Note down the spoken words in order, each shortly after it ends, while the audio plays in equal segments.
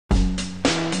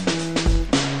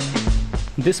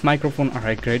This microphone are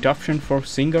a great option for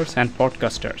singers and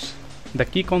podcasters. The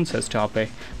key consists of a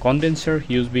condenser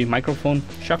USB microphone,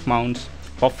 shock mounts,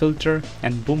 pop filter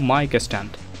and boom mic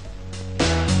stand.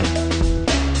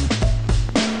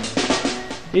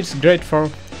 It's great for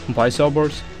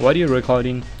voiceovers, audio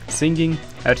recording, singing,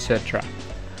 etc.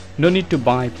 No need to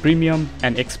buy premium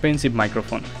and expensive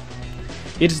microphone.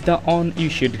 It's the one you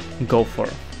should go for.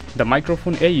 The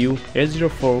microphone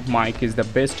AU-A04 mic is the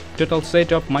best total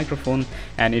setup microphone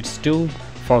and it's still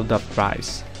for the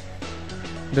price.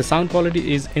 The sound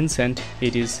quality is insane,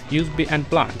 it is USB and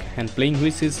plug and playing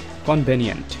which is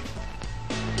convenient.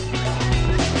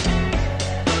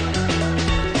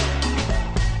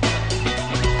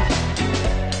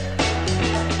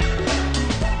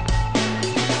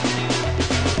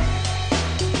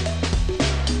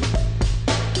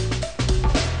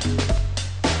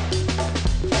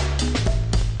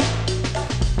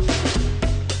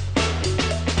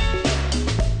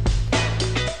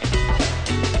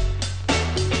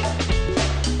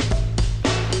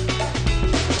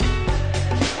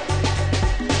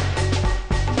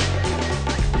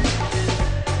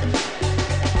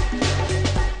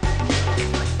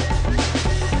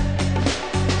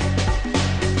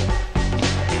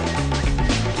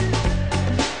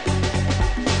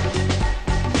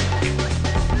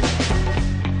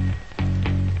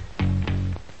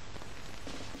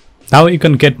 Now you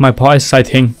can get my voice. I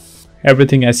think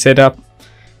everything I set up,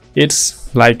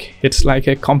 it's like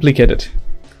a complicated.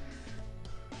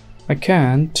 I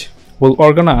will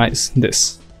organize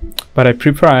this, but I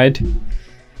prepared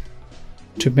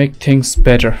to make things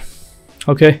better.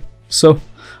 Okay, so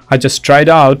I just tried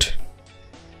out.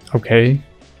 Okay,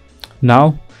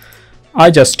 now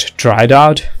I just tried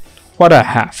out what I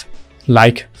have.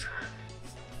 Like,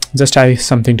 just I have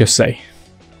something to say.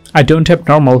 I don't have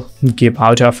normal give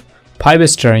out of 5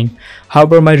 starring.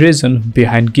 However, my reason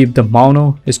behind give the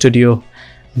MAONO Studio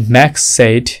Max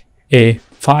set a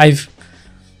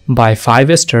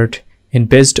 5/5 star in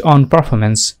based on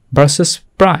performance versus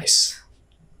price.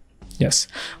 Yes,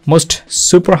 most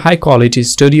super high quality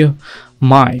studio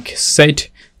mic set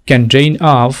can drain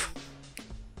off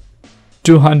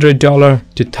 $200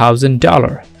 to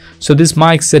 $1,000. So this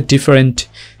mic set different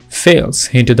fails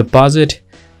into the budget.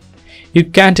 You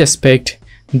can't expect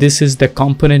this is the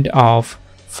component of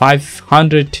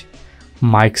 500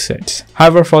 mic sets.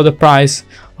 However, for the price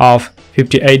of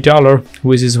 $58,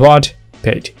 which is what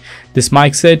paid, this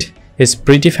mic set is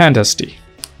pretty fantastic.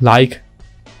 Like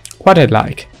what I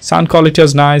like. Sound quality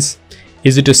is nice,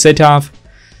 easy to set up,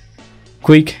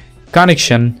 quick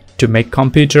connection to make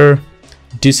computer,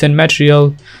 decent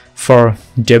material for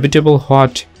debatable.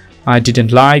 What I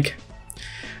didn't like,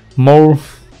 more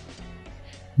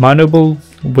maneuverable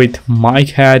with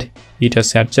mic head, it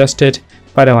is adjusted,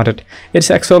 but I wanted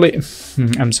it's actually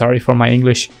I'm sorry for my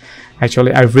English.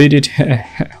 Actually, I read it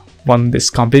on this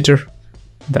computer,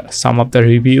 some of the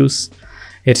reviews.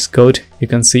 It's good, you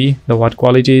can see the what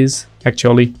quality is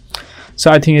actually.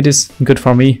 So I think it is good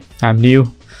for me. I'm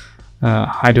new,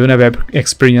 I don't have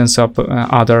experience of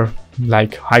other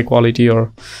like high quality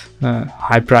or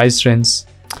high price range,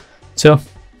 so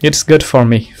it's good for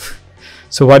me.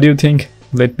 So what do you think?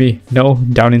 Let me know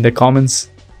down in the comments.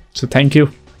 So thank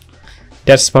you.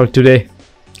 That's for today,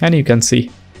 and you can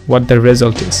see what the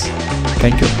result is.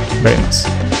 Thank you very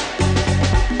much.